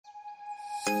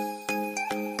Hi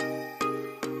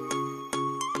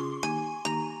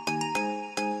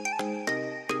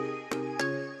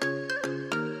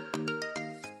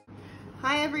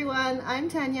everyone, I'm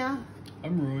Tanya.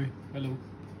 I'm Roy. Hello.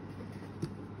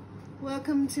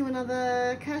 Welcome to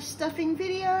another cash stuffing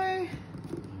video.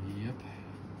 Yep.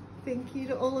 Thank you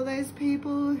to all of those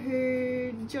people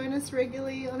who join us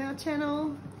regularly on our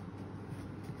channel.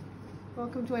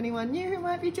 Welcome to anyone new who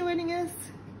might be joining us.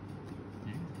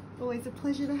 Yeah. Always a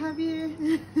pleasure to have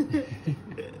you.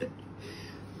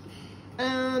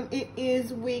 It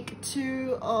is week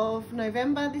 2 of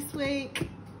November this week.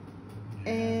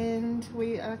 And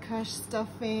we are cash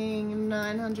stuffing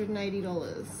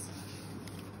 $980.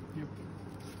 Yep.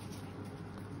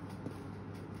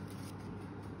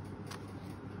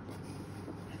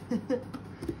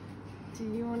 Do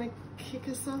you want to kick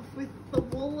us off with the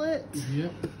wallet?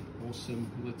 Yep.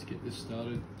 Awesome. Let's get this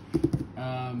started.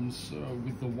 So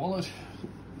with the wallet,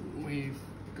 we've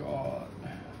got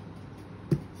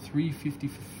 $3.50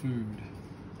 for food.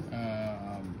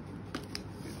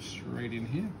 Straight in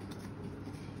here.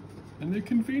 And they're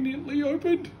conveniently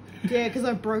opened. Yeah, because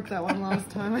I broke that one last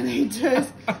time. I need to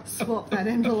swap that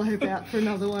envelope out for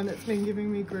another one. It's been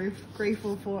giving me grief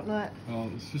all fortnight. Oh,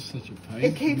 it's just such a pain.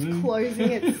 It keeps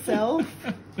closing itself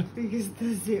because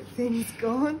the zip thing's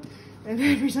gone. And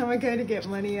every time I go to get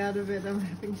money out of it, I'm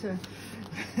having to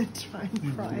try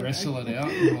and pry wrestle it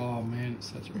out. Oh man,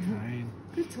 it's such a pain.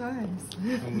 Good times.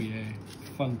 Oh yeah,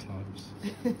 fun times.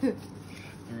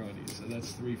 Alrighty, so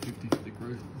that's $3.50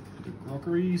 for the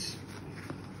groceries.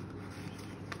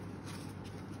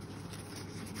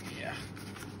 Yeah,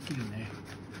 get in there.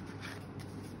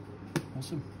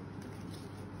 Awesome.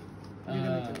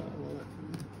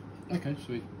 Okay,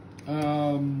 sweet.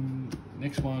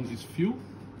 Next one is fuel,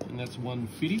 and that's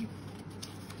 $1.50.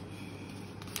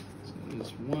 So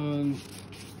there's $1.50.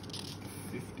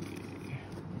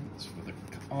 That's for the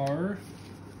car.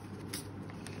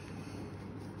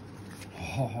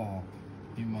 Oh,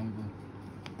 you mongrel.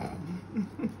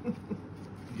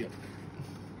 Yep.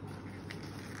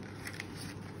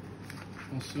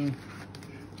 Also,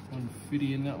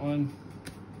 $1.50 in that one.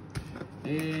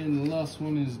 And the last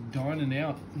one is dining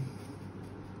out.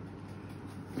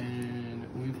 And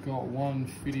we've got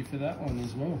 $1.50 for that one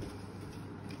as well.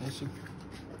 Awesome.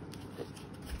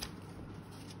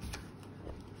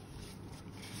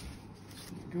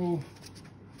 There you go.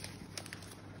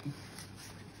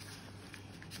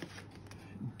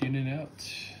 Dining out.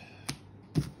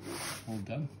 All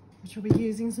done. Which we'll be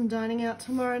using some dining out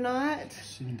tomorrow night.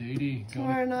 Yes, indeedy.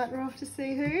 Tomorrow night we're off to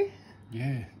see who?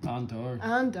 Yeah, Ando.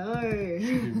 Ando.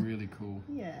 Should be really cool.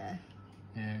 Yeah.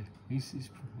 Yeah, he's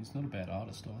not a bad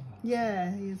artist either.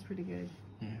 Yeah, he is pretty good.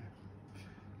 Yeah.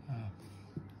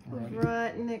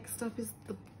 Right, next up is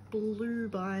the blue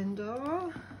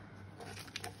binder.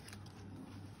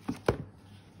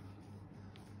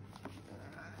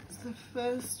 The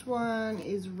first one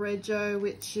is Rego,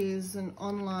 which is an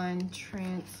online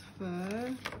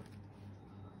transfer.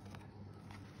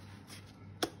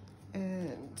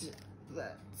 And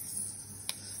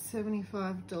that's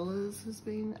 $75 has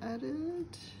been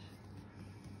added.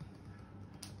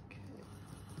 Okay.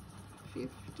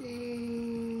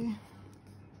 50,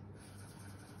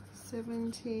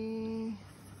 75.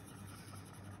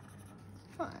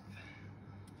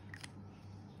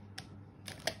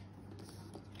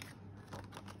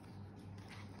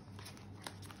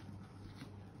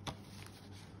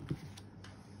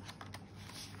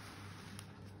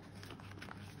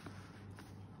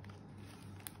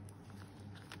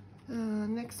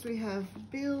 Next we have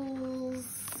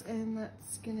bills, and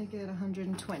that's gonna get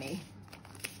 120.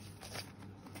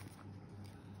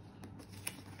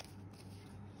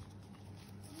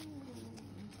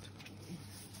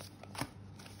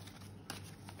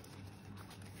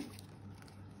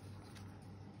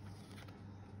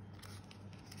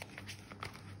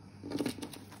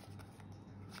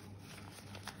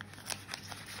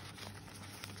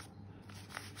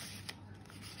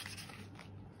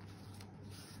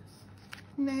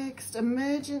 Next,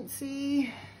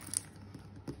 emergency.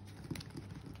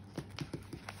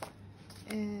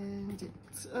 And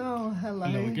it's, oh, hello.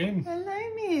 Hello again. Hello,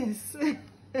 miss.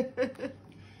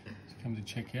 Come to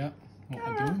check out what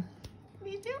Cara, we're doing. what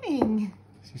are you doing?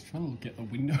 She's trying to look at the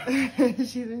window.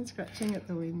 She's been scratching at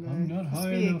the window. I'm not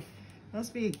high enough.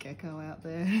 Must be a gecko out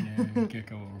there. Yeah, a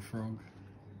gecko or a frog.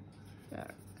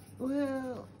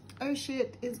 Well, oh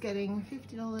shit is getting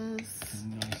 $50.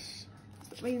 Nice. So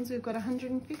that means we've got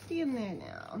 150 in there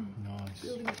now. Nice.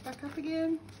 Building it back up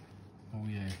again. Oh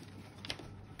yeah.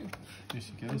 There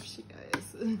she goes. There she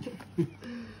goes.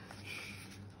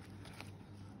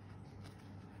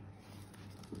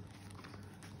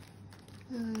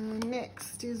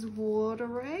 Next is water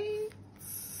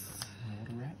rates.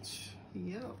 Water rats.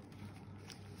 Yep.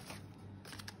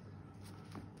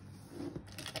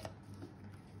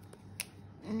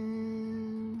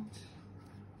 And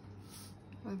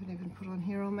I haven't even put on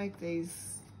here. I'll make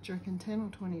these. Do you reckon $10 or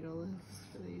 $20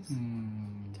 for these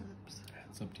tabs?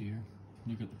 It's up to you.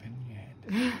 You got the pen in your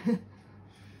hand.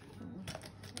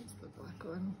 That's the black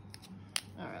one.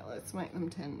 All right, let's make them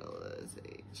 $10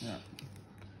 each. Yeah.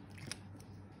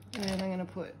 And I'm gonna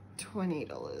put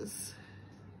 $20.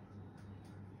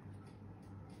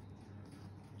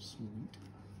 Sweet.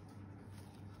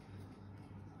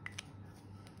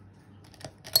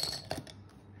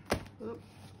 Oop.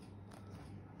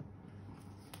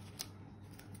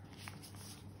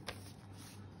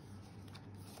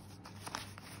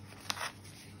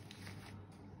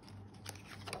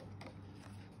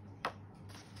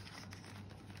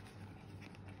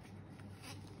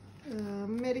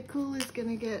 Medical is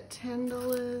gonna get $10.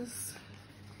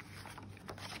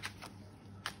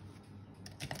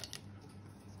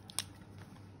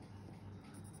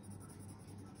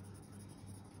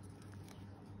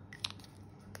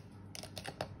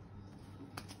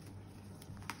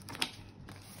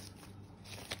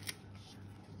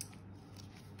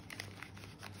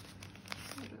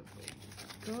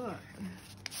 Got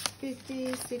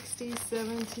 50, 60,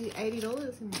 70,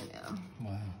 $80 in there now.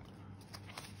 Wow.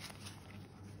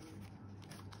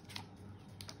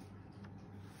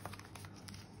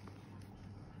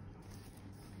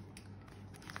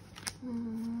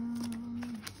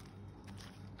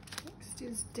 Next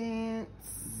is dance.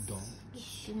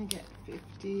 It's gonna get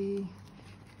 50.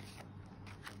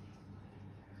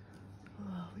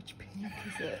 Oh, which pink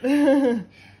is it?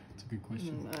 That's a good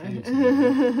question.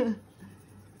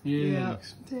 Yeah, yep.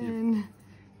 10,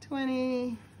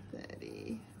 20,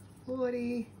 30,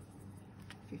 40,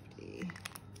 50.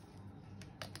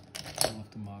 I'll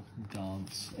have to mark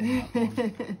dance on that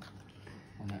one,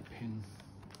 on that pin.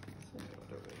 So what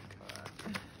do we got?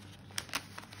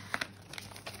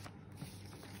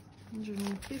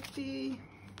 150.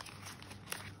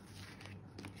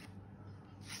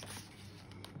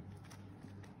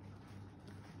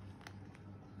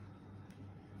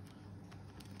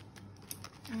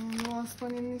 And the last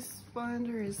one in this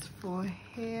binder is for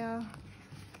hair,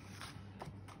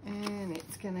 and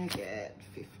it's gonna get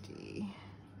 50.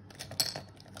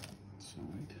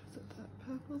 Sweet. Is it that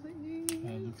purple that you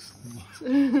used?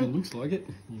 It looks like it.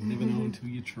 You never know until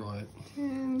you try it.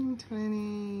 10,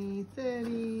 20,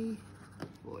 30,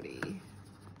 40,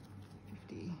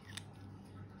 50.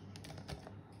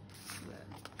 So that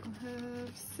will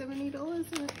have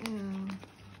 $70 in it now,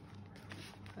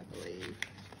 I believe.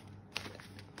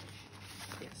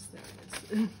 Yes, there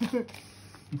it is.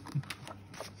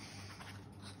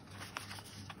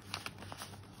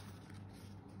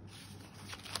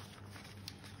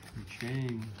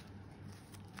 Chain.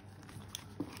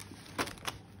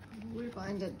 We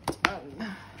bind it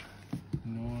done.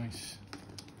 Nice.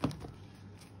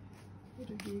 What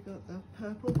have you got? The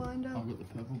purple binder? I've got the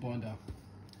purple binder.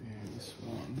 And this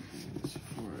one is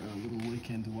for our little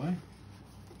weekend away.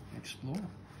 Explore.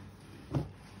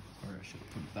 Or I should have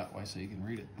put it that way so you can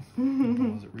read it.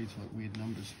 Otherwise it reads like weird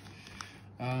numbers.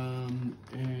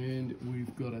 And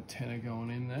we've got a tenner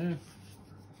going in there.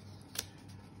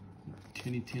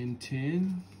 10, 10,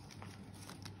 10.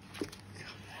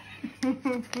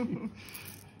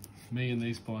 Me and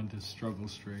these binders struggle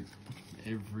street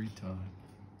every time.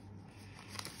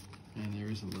 And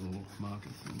there is a little marker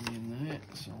thing in there,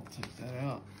 so I'll take that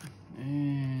out.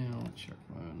 And I'll check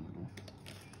my own little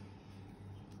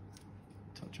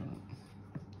touch on it.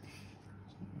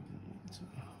 So it's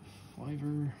a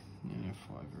 5er and a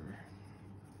 5er.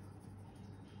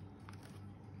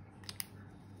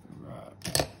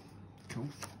 Right. Cool.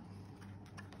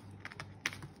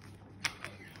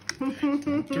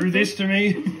 Threw this to me.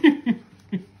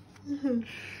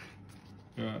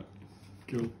 Alright,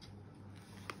 cool.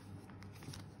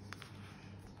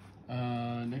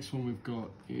 Next one we've got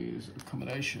is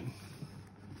accommodation.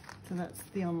 So that's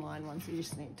the online one, so you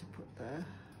just need to put the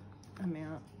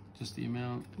amount. Just the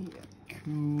amount? Yeah.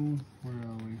 Cool. Where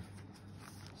are we?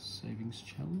 Savings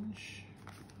challenge.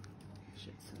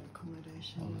 Shit's an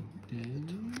accommodation.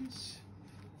 Holidays.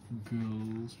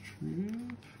 Girls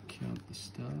trip. Count the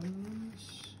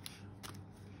stars.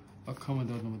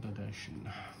 Accommodation.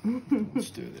 Let's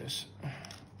do this.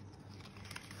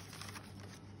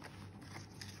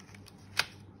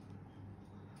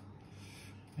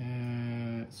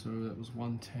 So that was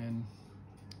 110.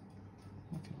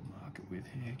 What can I mark it with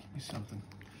here? Give me something.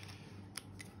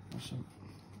 Awesome.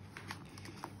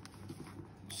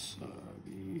 So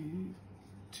be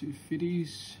 2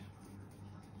 50s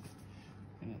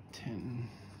and a 10.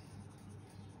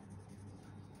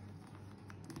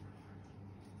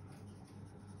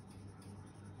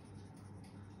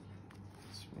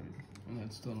 Sweet. And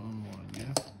that's done online,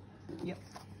 yeah? Yep.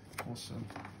 Awesome.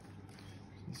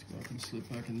 This guy can slip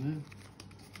back in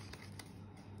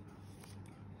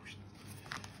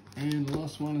there. And the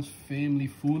last one is Family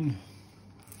Fun.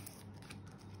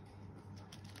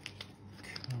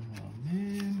 Come on,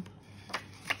 man.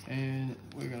 And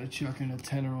we're going to chuck in a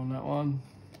tenner on that one.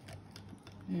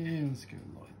 Yeah, let's go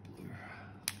light blue.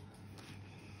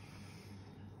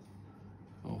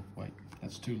 Oh, wait,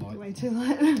 that's too light. Way too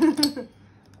light.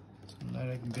 So light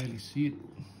I can barely see it.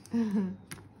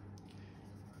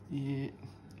 Yeah.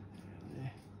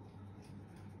 There.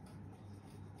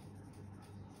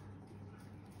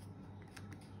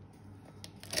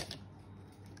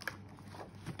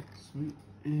 Sweet.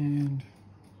 And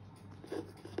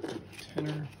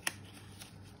tenner.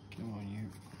 Come on,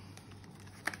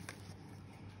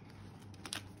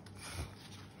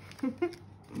 you.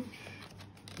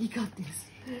 You got this.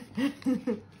 I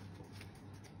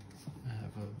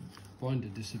have a blinder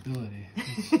disability.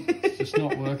 It's just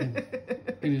not working.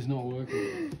 It is not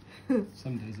working.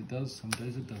 Some days it does, some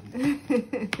days it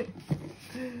doesn't.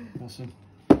 Awesome.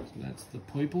 So that's the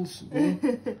purples.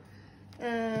 And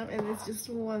there's just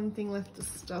one thing left to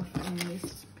stuff in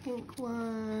this pink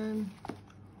one.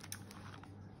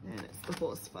 And it's the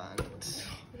horse fund.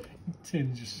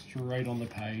 10 just straight on the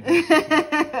page.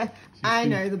 I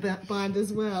know the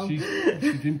binders well. She's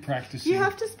been practicing. You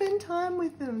have to spend time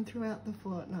with them throughout the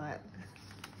fortnight.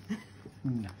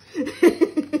 No.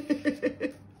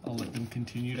 I'll let them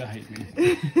continue to hate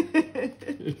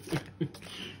me.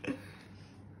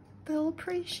 They'll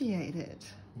appreciate it.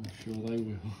 I'm sure they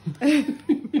will.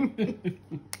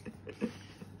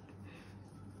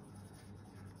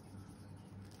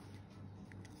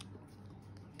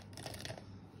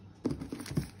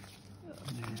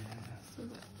 So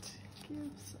that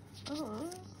gives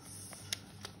us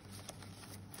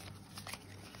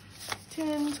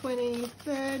 10, 20,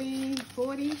 30,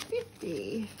 40,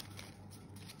 50.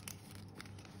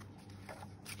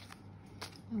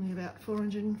 Only about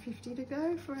 450 to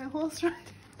go for our horse ride.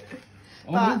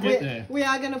 Oh, we'll get there. We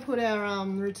are going to put our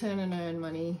return and earn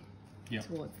money Yep.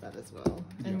 towards that as well.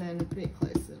 And Yep. then a bit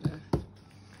closer to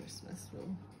Christmas, we'll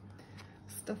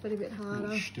stuff it a bit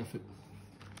harder. Stuff it.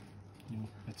 Oh,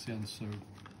 that sounds so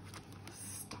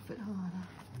Stuff it harder.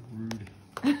 rude.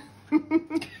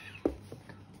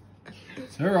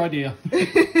 It's her idea.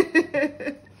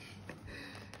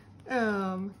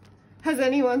 Has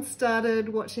anyone started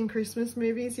watching Christmas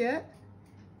movies yet?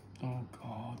 Oh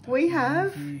God. that We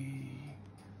have. movie.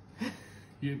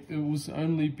 Yeah, it was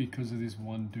only because of this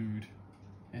one dude,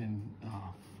 and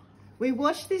We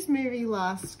watched this movie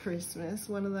last Christmas,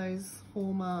 one of those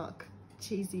Hallmark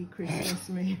cheesy Christmas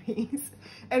movies.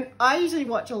 And I usually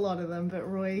watch a lot of them, but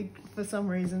Roy, for some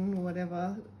reason, or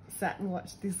whatever, sat and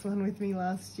watched this one with me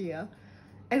last year.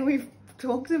 And we've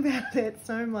talked about it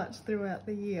so much throughout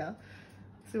the year.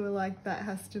 So we're like, that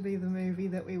has to be the movie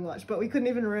that we watched. But we couldn't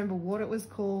even remember what it was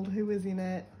called, who was in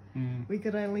it. We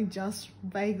could only just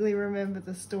vaguely remember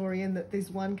the story and that this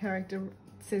one character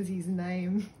says his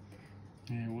name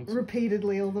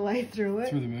repeatedly all the way through it.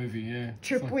 Through the movie, yeah.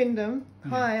 Trip Wyndham.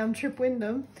 Yeah. Hi, I'm Trip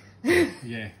Wyndham.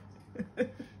 Yeah.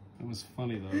 It was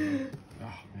funny though.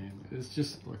 Oh man, it's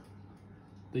just like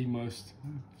the most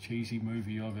cheesy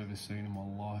movie I've ever seen in my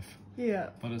life. Yeah.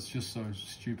 But it's just so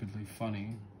stupidly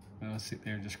funny. And I sit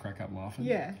there and just crack up laughing.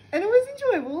 Yeah. And it was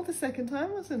enjoyable the second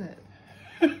time, wasn't it?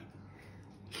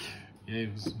 Yeah,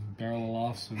 it was a barrel of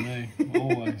laughs for me,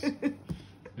 always. It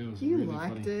was You really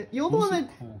liked funny. it. You're the What's one it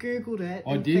that called? Googled it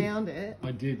I and did. found it.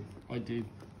 I did.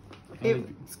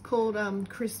 It's called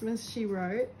Christmas, She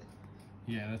Wrote.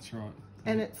 Yeah, that's right.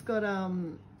 And it's got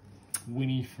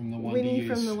Winnie from the Wonder Winnie Years.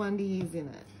 from the Wonder Years in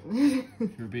it.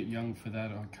 If you're a bit young for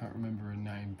that, I can't remember her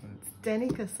name, but It's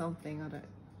Danica something, I don't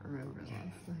remember her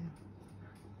last name.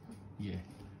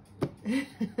 yeah.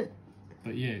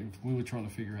 But yeah, we were trying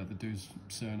to figure out the dude's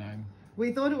surname.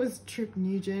 We thought it was Trip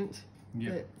Nugent.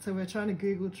 Yep. So we're trying to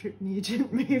Google Trip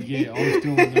Nugent movie. Yeah, I was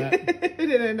doing that. It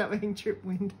ended up being Trip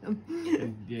Wyndham.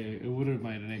 And yeah, it would have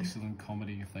made an excellent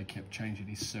comedy if they kept changing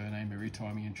his surname every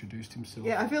time he introduced himself.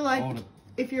 Yeah, I feel like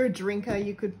if you're a drinker,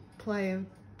 you could play a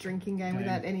drinking game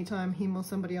without any time him or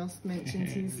somebody else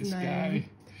mentions his name.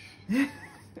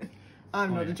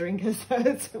 I'm not a drinker, so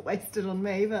it's wasted on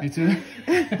me. But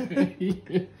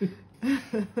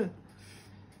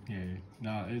yeah,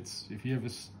 no, it's if you ever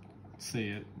see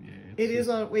it, yeah, it is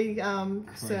on. We crazy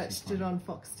searched funny. it on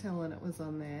Foxtel and it was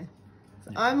on there.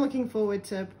 So I'm looking forward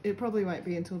to, it probably won't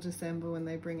be until December when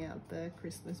they bring out the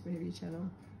Christmas movie channel.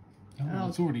 Oh,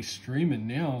 it's already streaming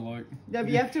now. Like, no,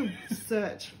 but you have to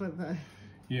search for the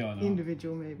I know.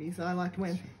 individual movies. I like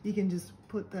when you can just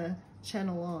put the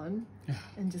channel on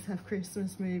and just have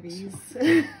Christmas movies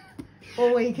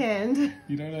all weekend.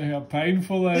 You don't know how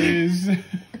painful that is.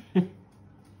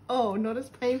 Oh, not as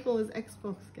painful as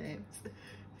Xbox games.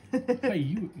 Hey,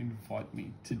 you invite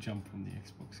me to jump on the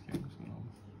Xbox games when I'm,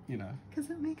 you know. Because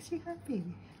it makes you happy.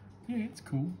 Yeah, it's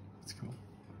cool. It's cool.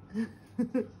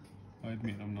 I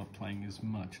admit I'm not playing as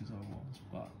much as I was,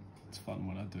 but it's fun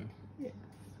when I do. Yeah.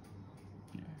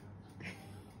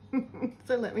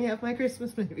 So let me have my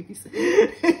Christmas movies.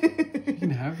 You can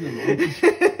have them.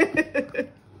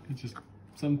 It's just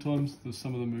sometimes there's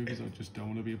some of the movies I just don't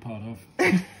want to be a part of.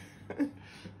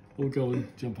 Or go and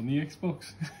jump on the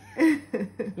Xbox.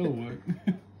 That'll work.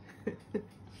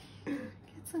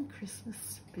 Get some Christmas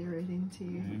spirit into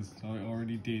you. Yes, I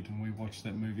already did, and we watched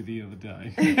that movie the other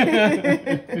day.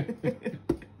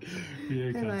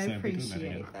 Yeah, And I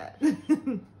appreciate that.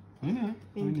 I know.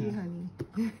 Thank you, honey.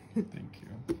 Thank you.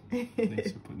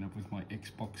 Thanks for putting up with my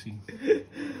Xboxing.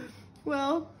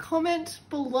 Well, comment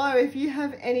below if you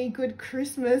have any good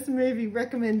Christmas movie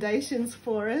recommendations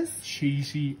for us.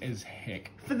 Cheesy as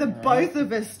heck. For the both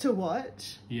of us to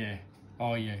watch. Yeah.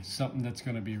 Oh yeah, something that's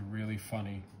going to be really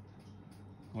funny.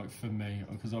 Like for me,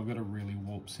 because I've got a really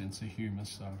warped sense of humour,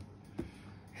 so...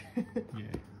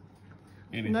 Yeah.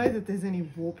 Anything. Know that there's any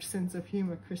warped sense of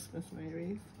humour Christmas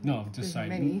movies. No, I'm just There's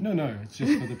saying. many. No, it's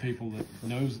just for the people that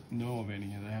know of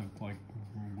any and they have like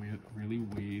really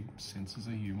weird senses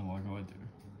of humour like I do.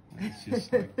 And it's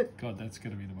just like, God, that's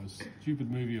going to be the most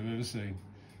stupid movie I've ever seen.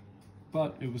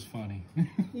 But it was funny.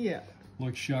 Yeah.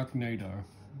 Like Sharknado.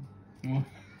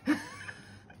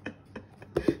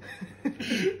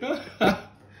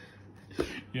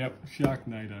 Yep,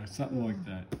 Sharknado, something like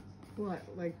that. What,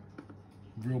 like...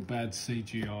 Real bad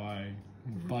CGI,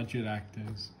 budget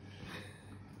actors.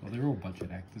 Well, they're all budget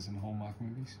actors in Hallmark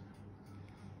movies.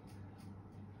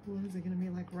 What is it going to be,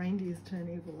 like reindeers turn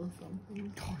evil or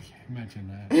something? Oh yeah, imagine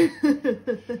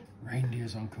that.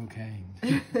 Reindeers on cocaine.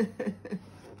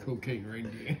 Cocaine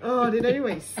reindeer. Oh, did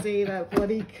anyone see that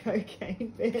bloody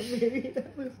Cocaine Bear movie?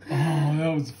 That was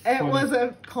funny. It was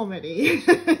a comedy.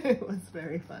 It was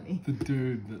very funny. The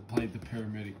dude that played the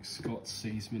paramedic, Scott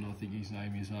Seisman, I think his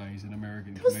name is, he's an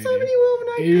American There was comedian. so many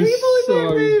well-known people in that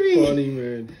movie. Funny,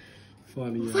 man.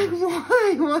 Funny. It's like,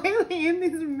 why? Why are they in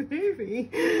this movie?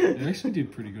 It actually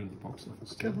did pretty good at the box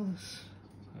office too. Gosh.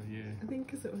 So yeah. I think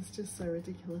because it was just so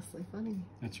ridiculously funny.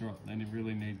 That's right. They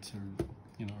really need to,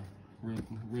 you know,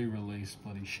 re-release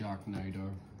bloody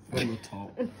Sharknado from the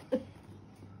top.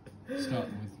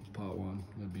 Starting with part 1.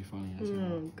 That'd be funny as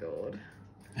well. Oh, God.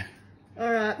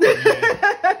 All right. Yeah,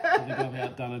 I think I've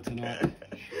outdone it tonight.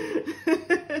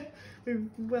 We've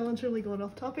well and truly gone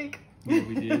off topic. Yeah,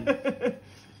 we did.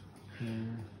 Yeah.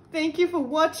 Thank you for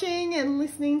watching and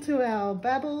listening to our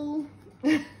babble.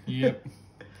 Yep.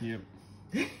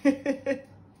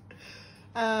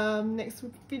 Next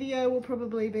video will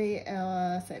probably be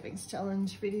our savings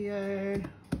challenge video.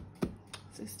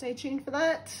 So stay tuned for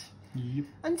that. Yep.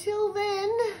 Until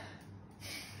then,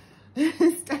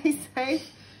 stay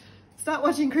safe. Start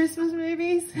watching Christmas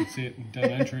movies. That's it.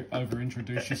 Don't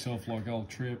over-introduce yourself like old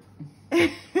Trip.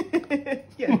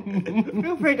 Yeah.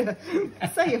 Feel free to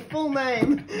say your full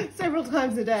name several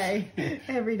times a day,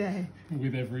 every day.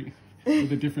 With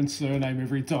a different surname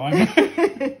every time.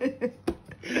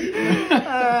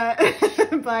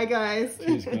 Alright. Bye guys.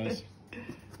 Cheers guys.